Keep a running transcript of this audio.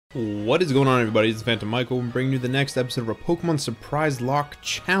What is going on, everybody? It's Phantom Michael and bringing you the next episode of a Pokemon Surprise Lock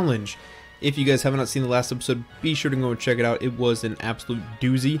Challenge. If you guys have not seen the last episode, be sure to go and check it out. It was an absolute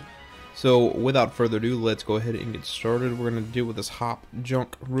doozy. So without further ado, let's go ahead and get started. We're going to deal with this Hop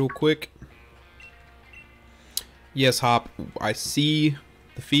junk real quick. Yes, Hop, I see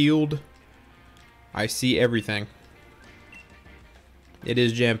the field. I see everything. It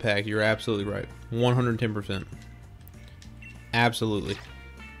is jam-packed. You're absolutely right. 110%. Absolutely.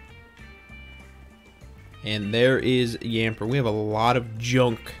 And there is Yamper. We have a lot of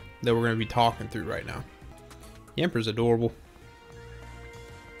junk that we're going to be talking through right now. Yamper's adorable.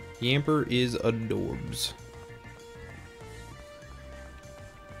 Yamper is adorbs.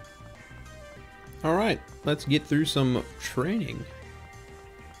 Alright, let's get through some training.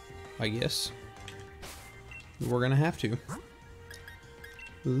 I guess. We're going to have to.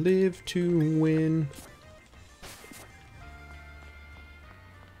 Live to win.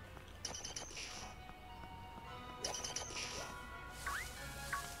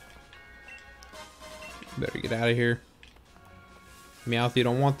 Better get out of here. Meowth, you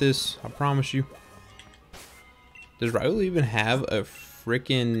don't want this. I promise you. Does Raikou even have a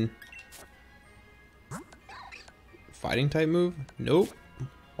freaking fighting type move? Nope.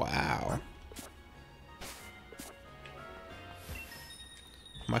 Wow.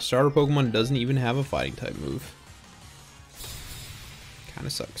 My starter Pokemon doesn't even have a fighting type move.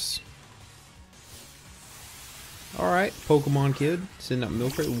 Kinda sucks. Alright, Pokemon Kid. Sending up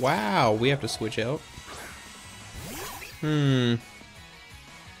Milk Crate. Wow, we have to switch out. Oh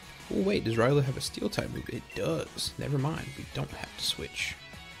wait, does Raikou have a steel type move? It does. Never mind, we don't have to switch.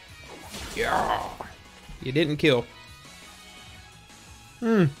 Yeah, you didn't kill.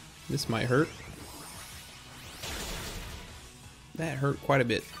 This might hurt. That hurt quite a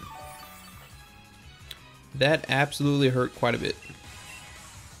bit. That absolutely hurt quite a bit.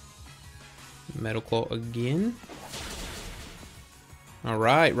 Metal Claw again.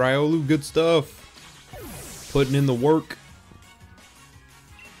 Alright, Raikou, good stuff. Putting in the work.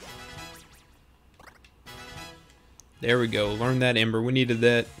 There we go. Learn that Ember. We needed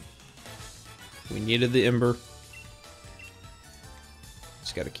that. We needed the Ember.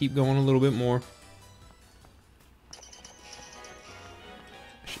 Just got to keep going a little bit more. I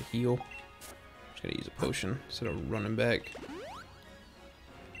should heal. Just got to use a potion instead of running back.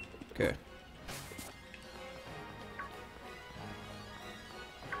 Okay.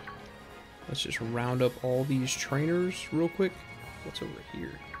 Let's just round up all these trainers real quick. What's over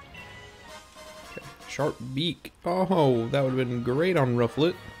here? Okay. Sharp Beak. Oh, that would have been great on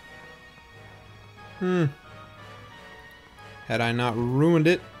Rufflet. Had I not ruined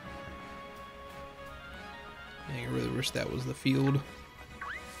it. Dang, I really wish that was the field.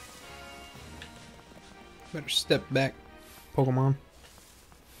 Better step back, Pokemon.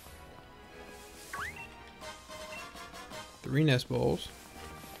 3 nest balls.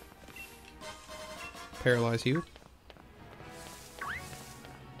 Paralyze you.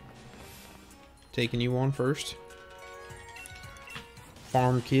 Taking you on first.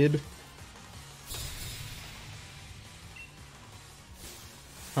 Farm Kid.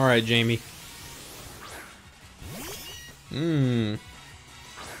 Alright, Jamie. A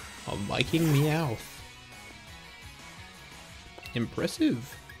Viking Meowth.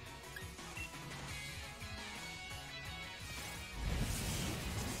 Impressive.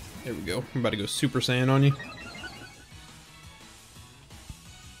 There we go. I'm about to go Super Saiyan on you.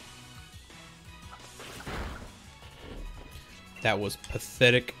 That was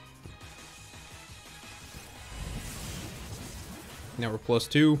pathetic. Now we're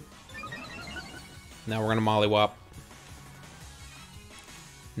 +2. Now we're gonna Mollywop.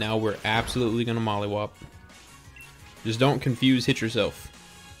 Now we're absolutely gonna Mollywop. Just don't confuse hit yourself.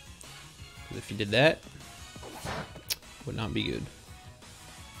 Because if you did that, would not be good.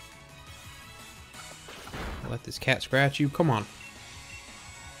 Let this cat scratch you. Come on.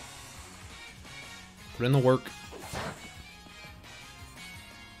 Put in the work.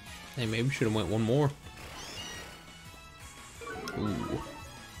 Hey, maybe we should have went one more. Ooh.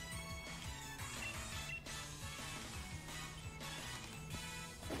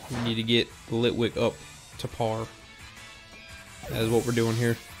 We need to get Litwick up to par. That is what we're doing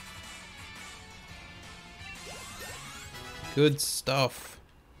here. Good stuff.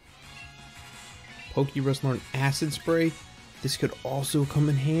 Pokerus learned Acid Spray. This could also come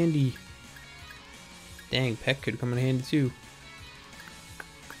in handy. Dang, Peck could come in handy too.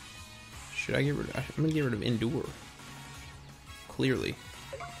 Should I get rid of... I'm gonna get rid of Endure. Clearly.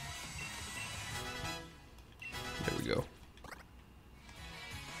 There we go.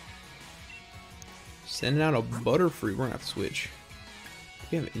 Sending out a Butterfree. We're gonna have to switch.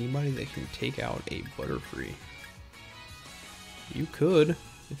 we have anybody that can take out a Butterfree? You could,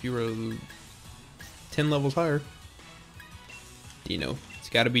 if you were 10 levels higher. Dino. It's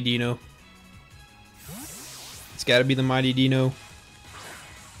gotta be Dino. It's gotta be the mighty Dino.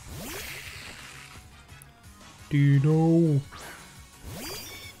 Dino.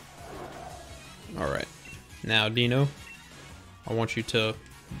 Alright. Now, Dino, I want you to...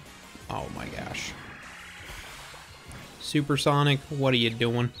 Oh my gosh. Supersonic, what are you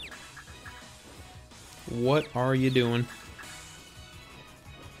doing? What are you doing?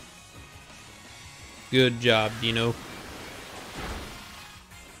 Good job, Dino.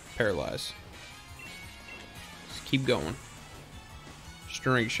 Paralyze. Just keep going.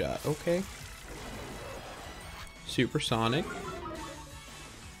 String shot, okay. Supersonic.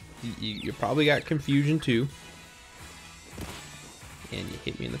 You probably got confusion too. And you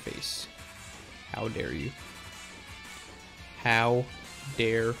hit me in the face. How dare you? How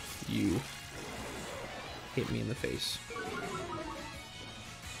dare you hit me in the face?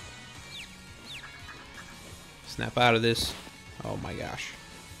 Snap out of this. Oh my gosh.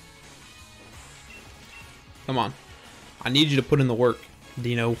 Come on. I need you to put in the work,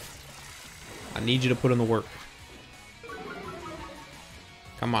 Dino. I need you to put in the work.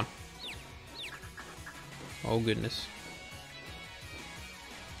 Come on. Oh goodness.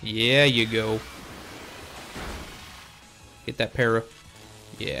 Yeah, you go. Get that para.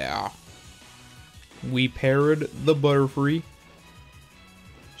 Yeah. We parried the Butterfree.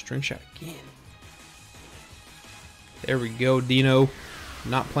 String shot again. There we go, Dino.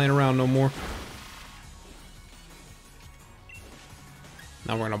 Not playing around no more.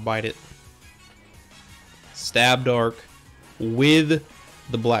 Now we're gonna bite it. Stab Dark with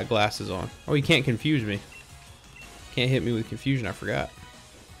the black glasses on. Oh, you can't confuse me. Can't hit me with confusion, I forgot.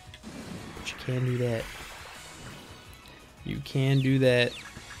 But you can do that. You can do that.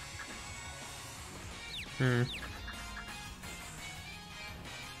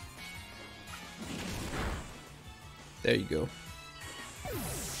 There you go.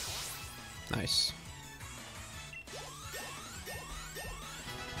 Nice.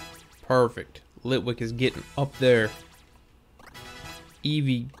 Perfect. Litwick is getting up there.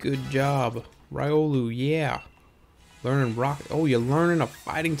 Eevee, good job. Riolu, yeah. Learning rock. Oh, you're learning a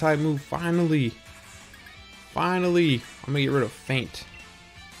fighting type move. Finally. Finally. I'm gonna get rid of Faint.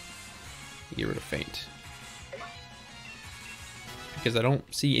 Get rid of Faint. Because I don't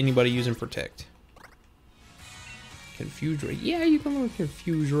see anybody using Protect. Confuse Ray. Yeah, you can learn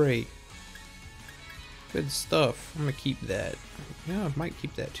Confuse Ray. Good stuff. I'm gonna keep that. Yeah, I might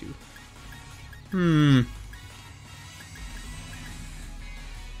keep that too. Let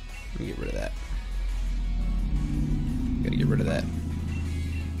me get rid of that. Gotta get rid of that.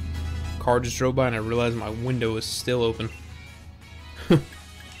 Car just drove by and I realized my window is still open.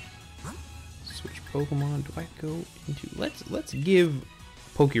 Switch Pokemon. Do I go into... Let's give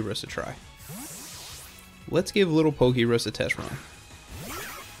Pokerus a try. Let's give little Pokerus a test run.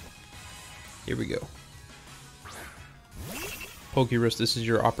 Here we go. Pokerus, this is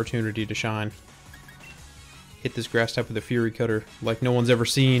your opportunity to shine. Hit this grass type with a Fury Cutter like no one's ever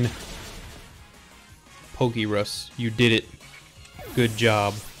seen. Pokerus, you did it. Good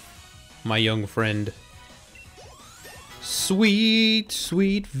job, my young friend. Sweet,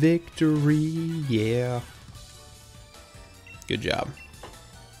 sweet victory, yeah. Good job.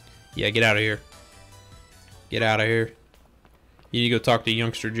 Yeah, get out of here. Get out of here. You need to go talk to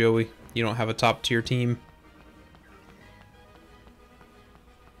youngster Joey. You don't have a top tier team.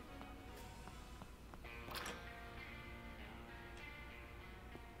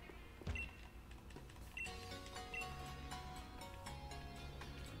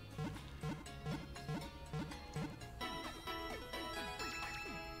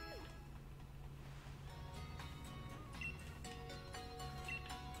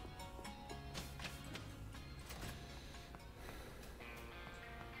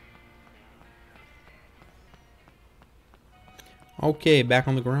 Okay, back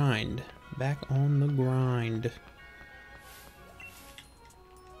on the grind. Back on the grind.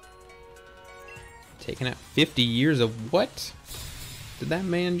 Taking out 50 years of what? Did that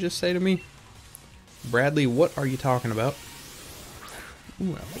man just say to me? Bradley, what are you talking about?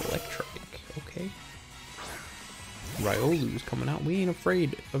 Ooh, Electrike. Okay. Riolu's coming out. We ain't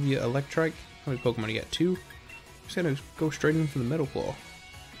afraid of you, Electrike. How many Pokemon you got? 2? Just gonna go straight in for the Metal Claw.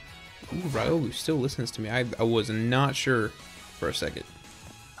 Ooh, Riolu still listens to me. I was not sure for a second.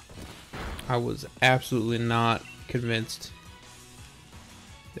 I was absolutely not convinced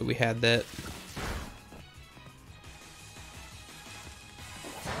that we had that.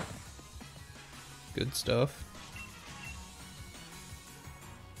 Good stuff.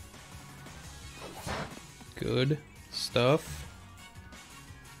 Good stuff.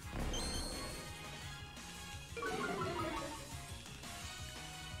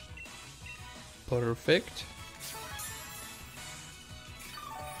 Perfect.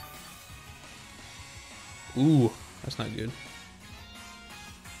 Ooh, that's not good.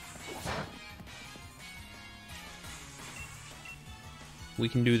 We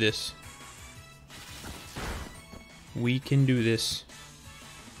can do this. We can do this.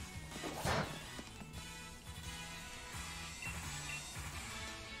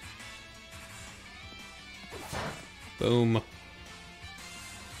 Boom.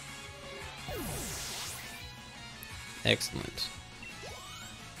 Excellent.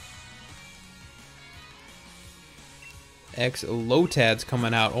 Lotad's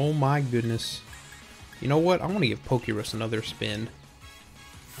coming out. Oh my goodness. You know what? I want to give Pokérus another spin.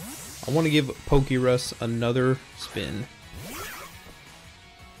 I want to give Pokérus another spin.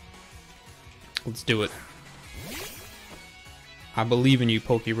 Let's do it. I believe in you,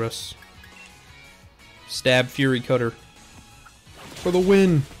 Pokérus. Stab Fury Cutter. For the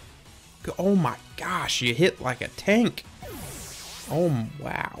win. Oh my gosh, you hit like a tank. Oh,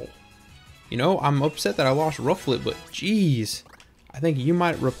 wow. You know, I'm upset that I lost Rufflet, but jeez. I think you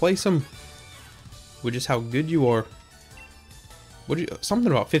might replace him with just how good you are.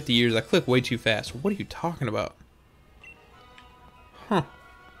 Something about 50 years. I click way too fast. What are you talking about? Huh.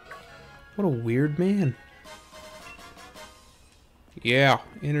 What a weird man. Yeah,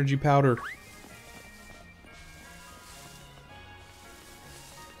 energy powder.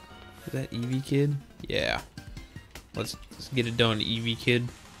 Is that Eevee Kid? Yeah. Let's get it done, Eevee Kid.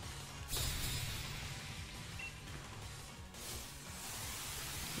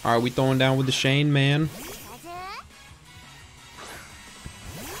 Alright, we throwing down with the Shane, man.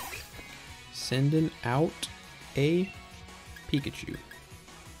 Sending out a Pikachu.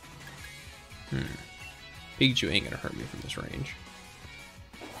 Pikachu ain't gonna hurt me from this range.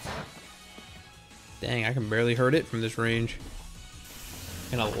 Dang, I can barely hurt it from this range.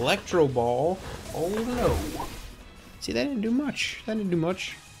 An Electro Ball. Oh no. See, that didn't do much. That didn't do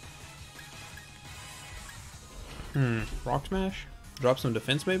much. Rock Smash? Drop some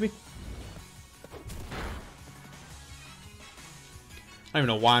defense, maybe? I don't even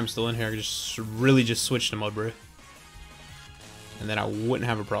know why I'm still in here. I could just really just switch to Mudbray. And then I wouldn't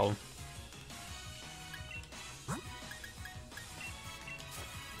have a problem.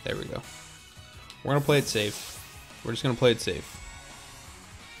 There we go. We're gonna play it safe. We're just gonna play it safe.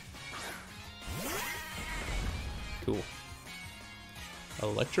 Cool.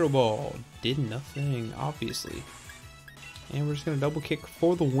 Electro Ball did nothing, obviously. And we're just gonna double kick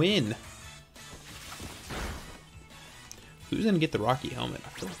for the win. Who's gonna get the Rocky helmet? I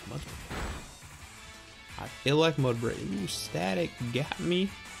feel like Mudbray. I feel like Mudbray. Ooh, static got me.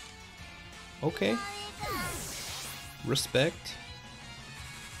 Okay. Respect.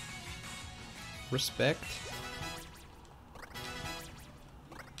 Respect.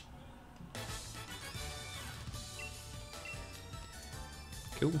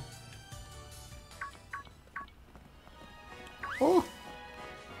 Cool. Oh!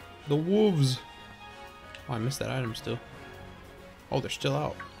 The wolves! Oh, I missed that item still. Oh, they're still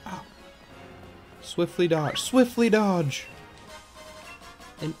out. Ow. Swiftly dodge. Swiftly dodge!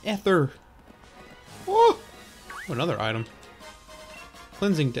 An ether! Oh! Oh, another item.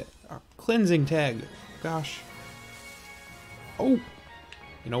 Cleansing tag. Cleansing tag. Gosh. Oh!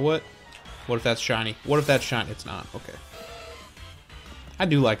 You know what? What if that's shiny? What if that's shiny? It's not. Okay. I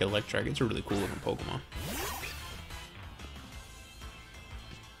do like Electrike. It's a really cool looking Pokemon.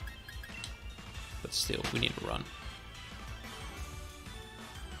 But still, we need to run.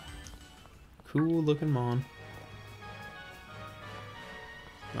 Cool looking Mon.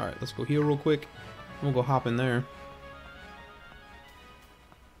 Alright, let's go heal real quick. We'll go hop in there.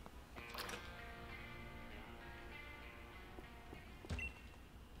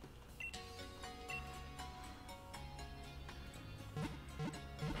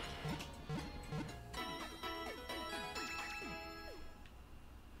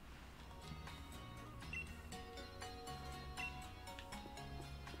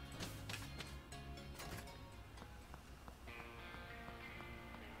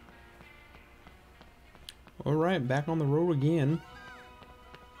 Alright, back on the road again.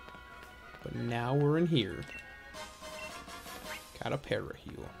 But now we're in here. Got a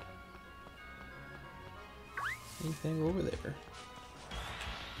Paraheal. Anything over there?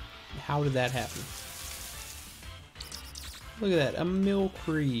 How did that happen? Look at that, a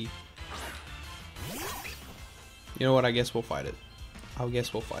Milcree. You know what, I guess we'll fight it. I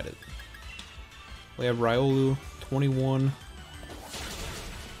guess we'll fight it. We have Riolu, 21.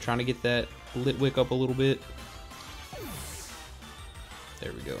 Trying to get that Blitwick up a little bit.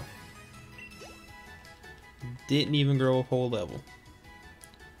 There we go. Didn't even grow a whole level.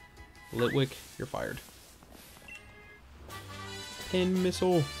 Blitwick, you're fired. Pin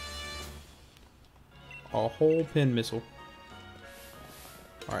missile. A whole pin missile.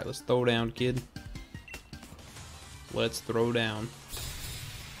 Alright, let's throw down, kid. Let's throw down.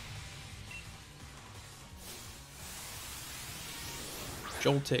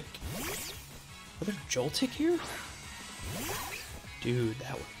 Joltik. Are there Joltik here? Dude,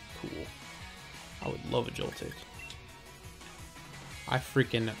 that would be cool. I would love a Joltik. I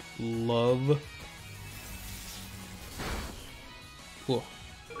freaking love... Woof.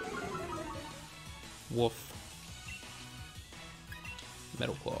 Woof.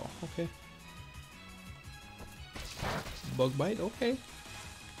 Metal Claw, okay. Bug Bite, okay.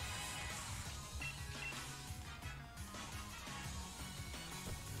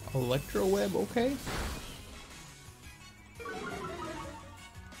 Electro Web, okay.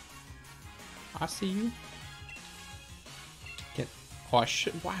 I see you. Get. Oh,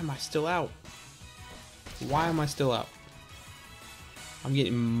 why am I still out? Why am I still out? I'm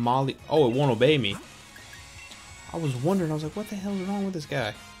getting molly. Oh, it won't obey me. I was wondering. I was like, what the hell is wrong with this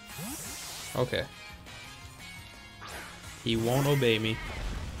guy? Okay. He won't obey me.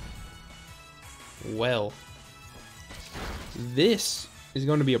 Well, this is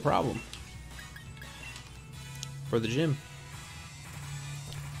going to be a problem for the gym.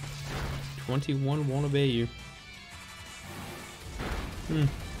 21 won't obey you.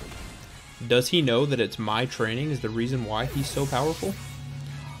 Does he know that it's my training is the reason why he's so powerful?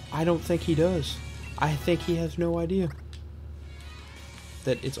 I don't think he does. I think he has no idea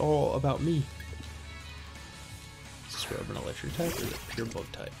that it's all about me. Is this Scrub an electric type or is it pure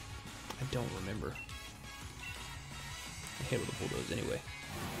bug type? I don't remember. I hit with a bulldoze anyway.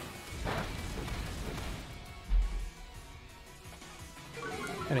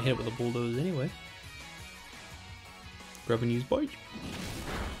 Kinda hit it with a bulldoze anyway. Grab and use bite.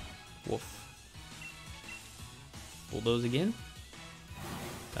 Woof. Bulldoze again.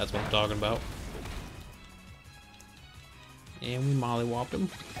 That's what I'm talking about. And we mollywopped him.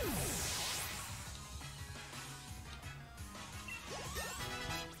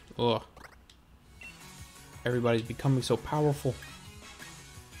 Ugh. Everybody's becoming so powerful.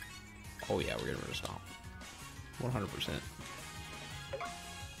 Oh yeah, we're getting rid of Stomp. 100%.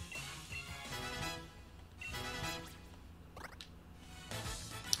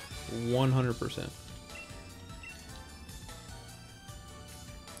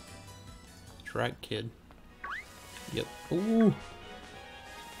 Right, kid. Yep. Ooh.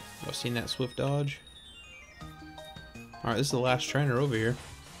 I've seen that swift dodge. Alright, this is the last trainer over here.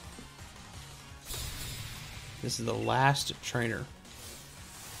 This is the last trainer.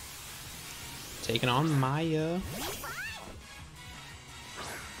 Taking on Maya.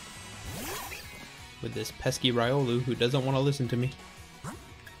 With this pesky Riolu who doesn't want to listen to me.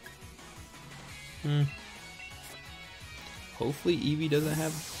 Hopefully Eevee doesn't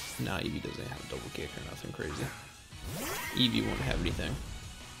have... Nah, Eevee doesn't have a double kick or nothing crazy. Eevee won't have anything.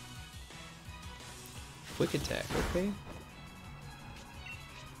 Quick attack, okay.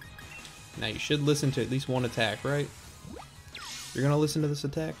 Now you should listen to at least one attack, right? You're gonna listen to this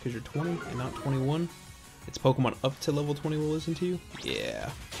attack because you're 20 and not 21. It's Pokemon up to level 20 will listen to you.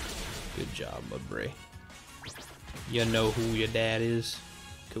 Yeah. Good job, bud Bray. You know who your dad is.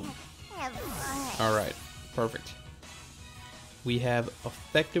 Cool. Alright, perfect. We have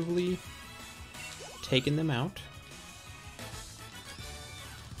effectively taken them out.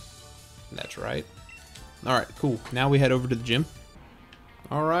 That's right. Alright, cool. Now we head over to the gym.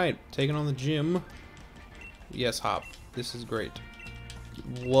 Alright, taking on the gym. Yes, Hop. This is great.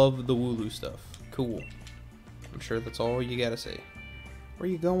 Love the Wooloo stuff. Cool. I'm sure that's all you gotta say. Where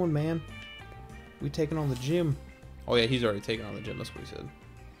you going, man? We taking on the gym. Oh yeah, he's already taken on the gym. That's what he said.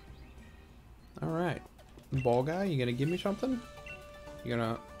 Alright. Ball guy, you gonna give me something? You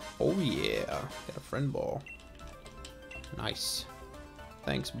gonna... Oh yeah. Got a friend ball. Nice.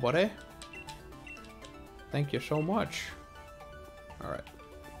 Thanks, buddy. Thank you so much. Alright.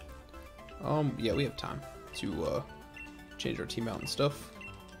 Yeah, we have time to change our team out and stuff.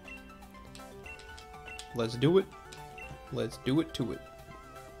 Let's do it. Let's do it to it.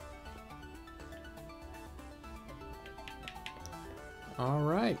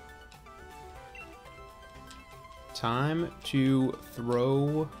 Alright. Time to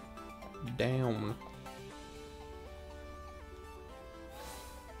throw down.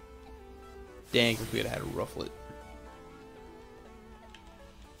 Dang, if we had had a Rufflet.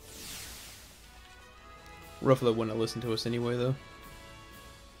 Rufflet wouldn't have listened to us anyway, though.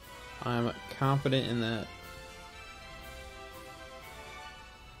 I'm confident in that.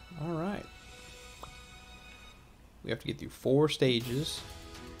 Alright. We have to get through 4 stages.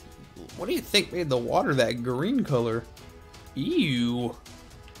 What do you think made the water that green color? Ew.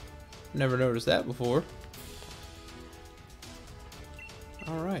 Never noticed that before.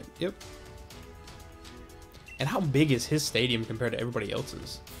 Alright, yep. And how big is his stadium compared to everybody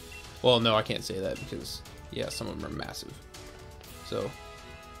else's? Well, no, I can't say that because, yeah, some of them are massive. So,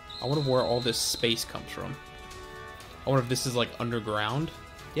 I wonder where all this space comes from. I wonder if this is like underground.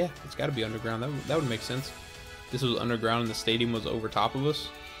 Yeah, it's got to be underground. That would make sense. This was underground and the stadium was over top of us.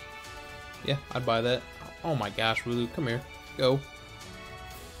 Yeah, I'd buy that. Oh my gosh, Wooloo, come here. Go.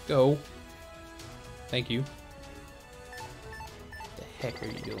 Go. Thank you. What the heck are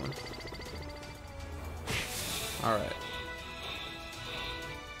you doing? Alright.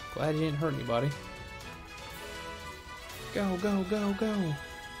 Glad you didn't hurt anybody. Go, go, go, go.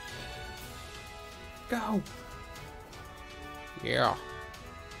 Go. Yeah.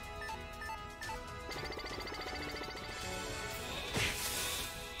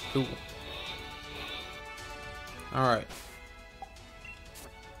 Cool. Alright.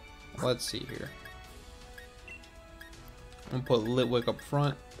 Let's see here. I'm gonna put Litwick up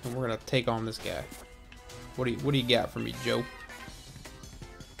front and we're gonna take on this guy. What do you got for me, Joe?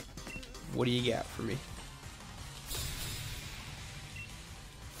 What do you got for me?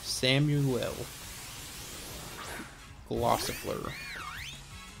 Samuel. Glossifleur.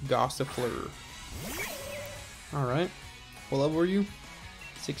 Gossifleur. Alright. What level are you?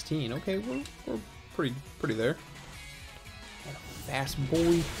 16. Okay, we're pretty there. And a fast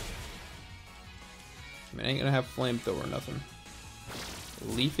boy. I mean, I ain't gonna have flamethrower or nothing.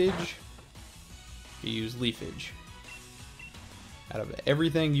 Leafage. You use leafage. Out of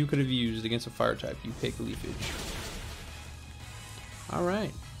everything you could have used against a fire type, you pick leafage.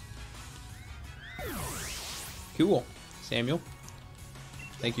 Alright. Cool. Samuel.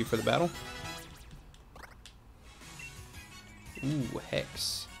 Thank you for the battle. Ooh,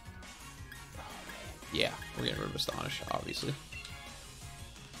 Hex. Oh, yeah, we're getting rid of Astonish, obviously.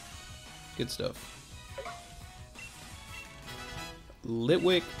 Good stuff.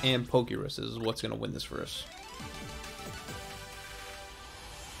 Litwick and Pokerus is what's going to win this for us.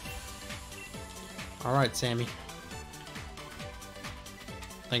 Alright, Sammy.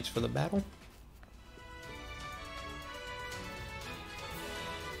 Thanks for the battle.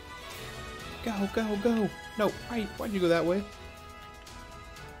 Go, go, go! No, why'd you go that way?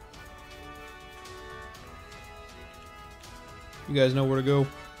 You guys know where to go.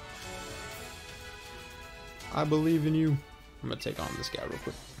 I believe in you. I'm gonna take on this guy real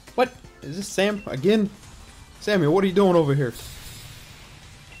quick. What? Is this Sam again? Samuel, what are you doing over here?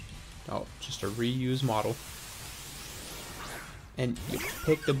 Oh, just a reused model. And you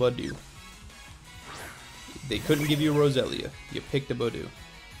picked a Badoo. They couldn't give you a Roselia. You picked a Badoo.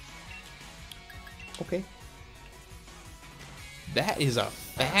 Okay. That is a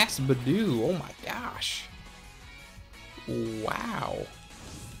fast Badoo. Oh my gosh. Wow.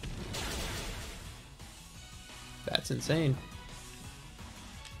 That's insane.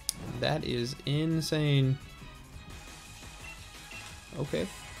 That is insane. Okay.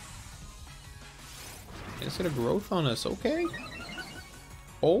 It's gonna growth on us. Okay.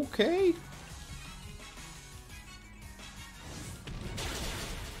 Okay.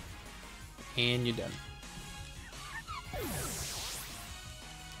 And you're done.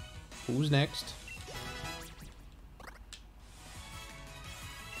 Who's next?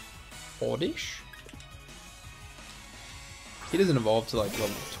 Oddish? He doesn't evolve to like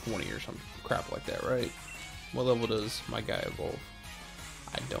level 20 or some crap like that, right? What level does my guy evolve?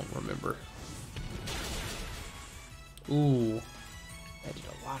 I don't remember. Ooh. That did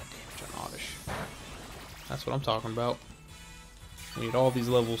a lot of damage on Oddish. That's what I'm talking about. We need all these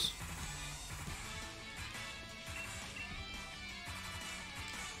levels.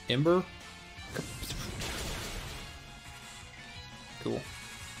 Ember? Cool.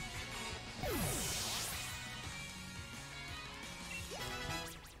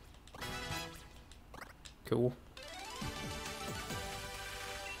 Cool.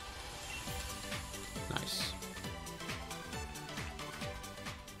 Nice.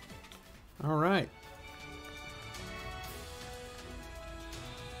 All right.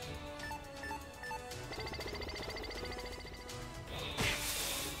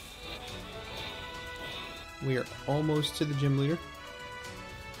 We are almost to the gym leader.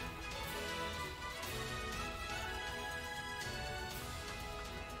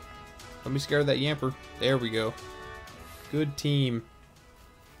 Let me scare that Yamper. There we go. Good team.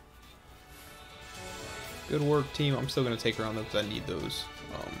 Good work, team. I'm still going to take her on though because I need those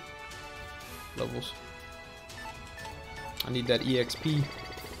levels. I need that EXP.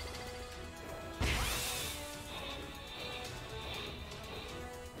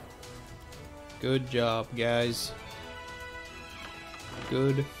 Good job, guys.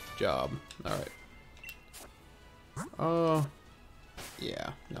 Good job. Alright.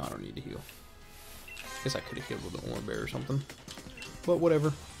 Yeah. No, I don't need to heal. Guess I could have healed with an Orange Bear or something. But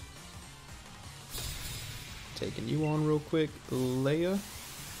whatever. Taking you on real quick. Leia.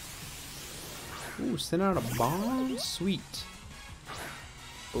 Ooh, send out a bomb? Sweet.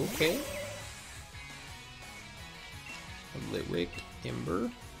 Okay. A Litwick.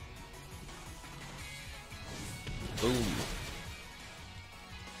 Ember. Boom.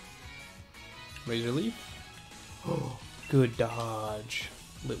 Razor Leaf. Oh, good dodge.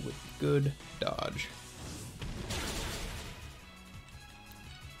 Litwick, good dodge.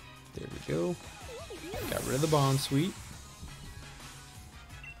 There we go. Got rid of the Bond Suite.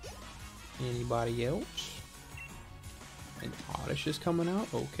 Anybody else? And Oddish is coming out.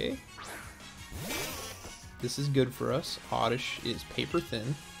 Okay. This is good for us. Oddish is paper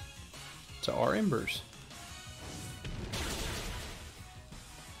thin to our Embers.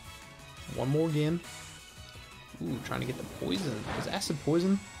 One more again. Ooh, trying to get the poison. Is acid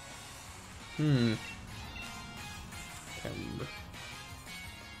poison? Can't remember.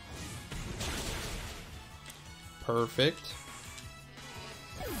 Perfect.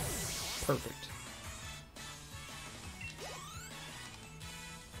 Perfect.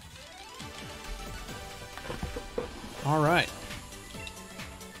 All right.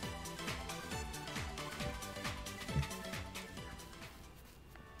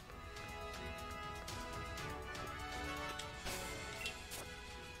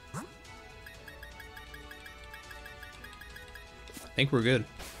 I think we're good.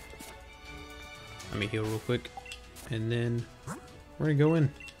 Let me heal real quick. And then we're gonna go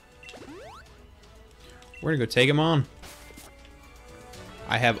in. We're gonna go take him on.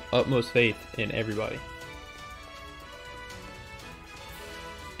 I have utmost faith in everybody.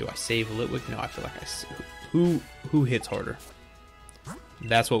 Do I save Litwick? No, I feel like who hits harder?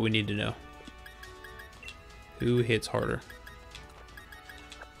 That's what we need to know. Who hits harder?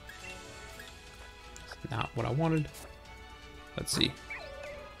 It's not what I wanted. Let's see.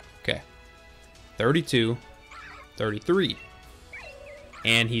 Okay. 32, 33.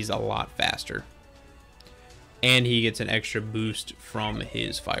 And he's a lot faster. And he gets an extra boost from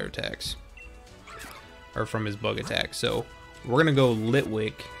his fire attacks. Or from his bug attack. So we're going to go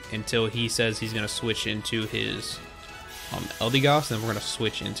Litwick until he says he's going to switch into his Eldegoss. And then we're going to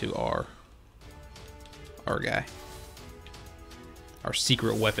switch into our guy. Our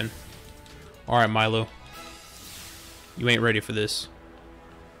secret weapon. Alright, Milo. You ain't ready for this.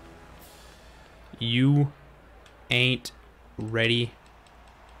 You ain't ready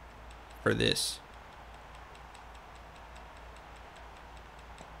for this.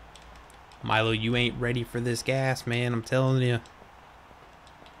 Milo, you ain't ready for this gas, man. I'm telling you.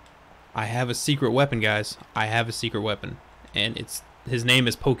 I have a secret weapon, guys. I have a secret weapon. And his name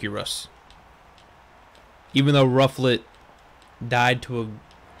is Pokérus. Even though Rufflet died to a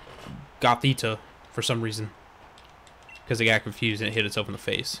Gothita for some reason. Because it got confused and it hit itself in the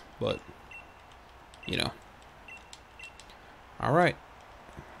face. But, you know. Alright.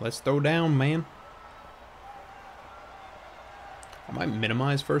 Let's throw down, man. I might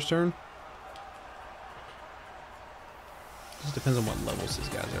minimize first turn. Just depends on what levels these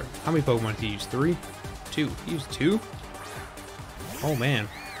guys are. How many Pokemon did he use? 3? 2. He used 2? Oh, man.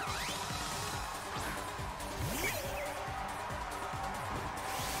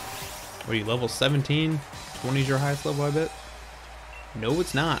 What are you, level 17? 20 is your highest level, I bet? No,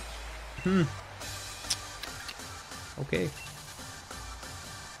 it's not. Okay.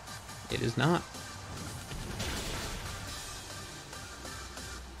 It is not.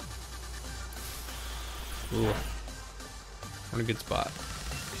 Ooh. We're in a good spot.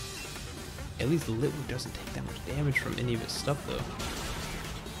 At least the Litwick doesn't take that much damage from any of his stuff, though.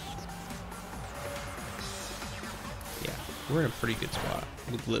 Yeah, we're in a pretty good spot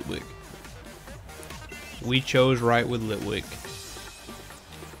with Litwick. We chose right with Litwick.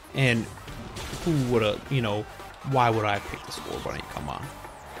 And who would have, you know, why would I pick the Score Bunny? Come on.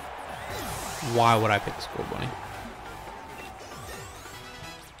 Why would I pick the Score Bunny?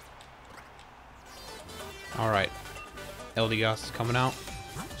 Alright. Eldegoss is coming out.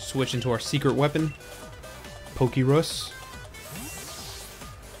 Switch into our secret weapon. Pokérus.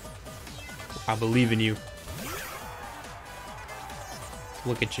 I believe in you.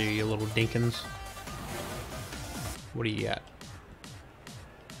 Look at you, you little dinkins. What do you got?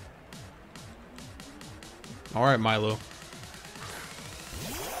 Alright, Milo.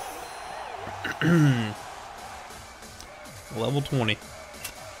 Level 20.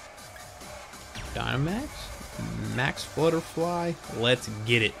 Dynamax? Max Flutterfly? Let's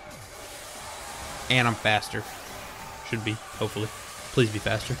get it. And I'm faster. Should be, hopefully. Please be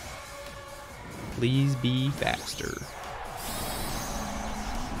faster. Please be faster.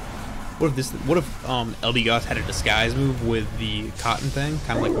 What if Eldegoss had a disguise move with the cotton thing,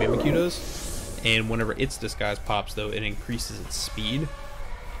 kind of like Mimikyu does, and whenever its disguise pops, though, it increases its speed?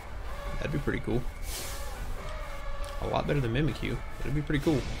 That'd be pretty cool. A lot better than Mimikyu. It'd be pretty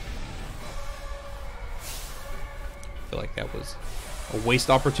cool. I feel like that was a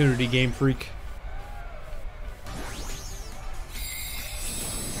waste opportunity, Game Freak.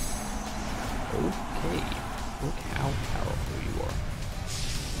 Okay. Look how powerful you are.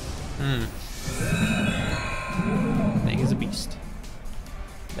 That thing is a beast.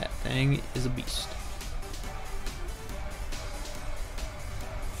 That thing is a beast.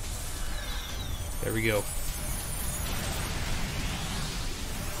 There we go.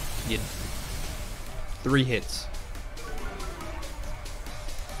 Get 3 hits.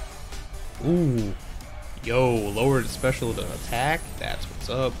 Ooh. Yo, lowered special to attack. That's what's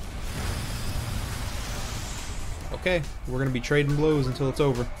up. Okay, we're gonna be trading blows until it's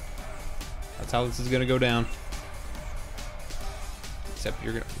over. That's how this is gonna go down. Except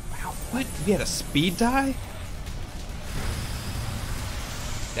you're gonna... Wow, what? We had a speed die?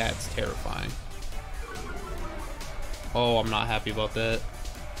 That's terrifying. Oh, I'm not happy about that.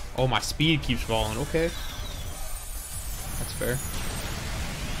 Oh, my speed keeps falling. Okay. That's fair.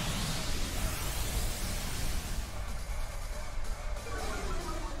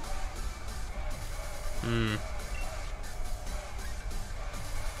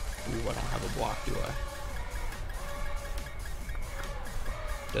 Ooh, I don't have a block, do I?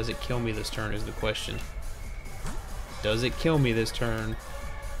 Does it kill me this turn is the question. Does it kill me this turn?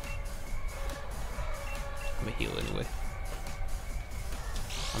 I'm gonna heal anyway.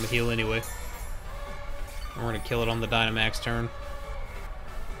 I'm gonna heal anyway. We're gonna kill it on the Dynamax turn.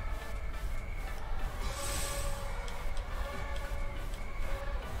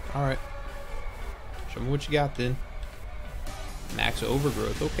 Alright. Show me what you got then. Max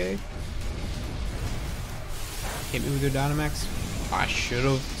Overgrowth, okay. Hit me with your Dynamax. I should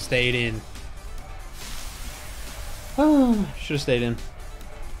have stayed in. Oh, should have stayed in.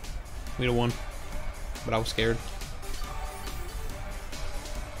 We'd have won. But I was scared.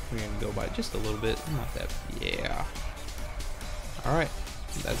 We're gonna go by just a little bit. Not that. Yeah. Alright.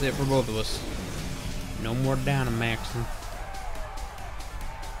 That's it for both of us. No more Dynamaxing.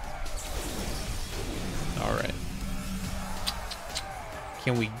 Alright.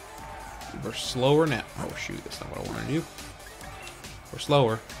 Can we... We're slower now. Oh shoot, that's not what I want to do. We're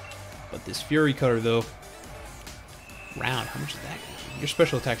slower. But this Fury Cutter though... Round, how much is that? Your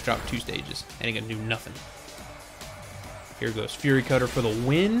special attacks drop 2 stages. That ain't gonna do nothing. Here goes Fury Cutter for the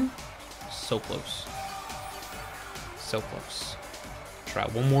win. So close. So close. Try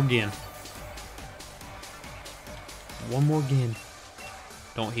one more again. One more again.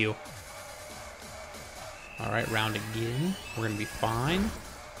 Don't heal. Alright, round again. We're gonna be fine.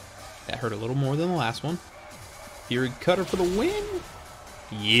 That hurt a little more than the last one. Fury Cutter for the win.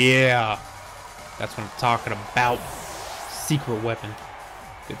 Yeah. That's what I'm talking about. Secret weapon.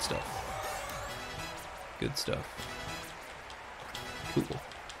 Good stuff. Good stuff. Cool.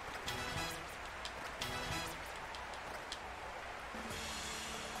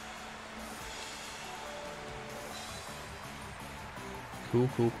 Cool,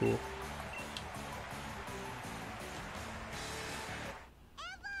 cool, cool.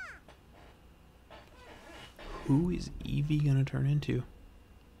 Who is Eevee gonna turn into?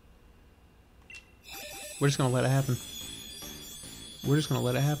 We're just gonna let it happen. We're just gonna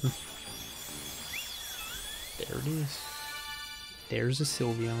let it happen. There it is. There's a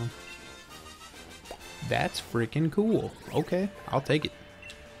Sylveon. That's freaking cool. Okay, I'll take it.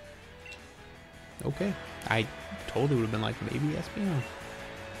 Okay. I totally would have been like, maybe Espeon.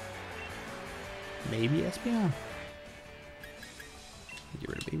 Maybe Espeon. Get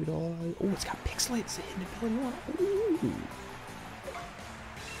rid of Baby Doll. Oh, it's got Pixelates in it. Ooh.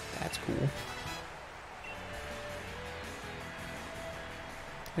 That's cool.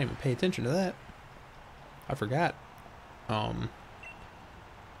 I didn't even pay attention to that. I forgot.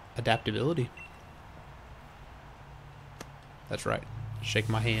 Adaptability. That's right. Shake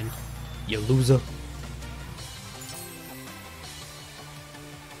my hand, you loser.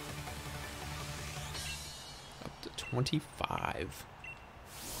 Up to 25.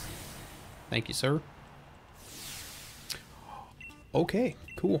 Thank you, sir. Okay,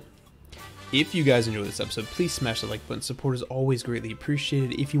 cool. If you guys enjoyed this episode, please smash the like button. Support is always greatly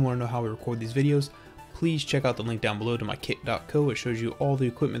appreciated. If you want to know how we record these videos, please check out the link down below to my kit.co. It shows you all the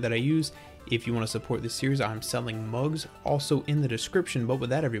equipment that I use. If you want to support this series, I'm selling mugs, also in the description. But with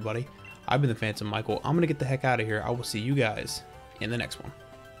that, everybody, I've been the Phantom Michael. I'm going to get the heck out of here. I will see you guys in the next one.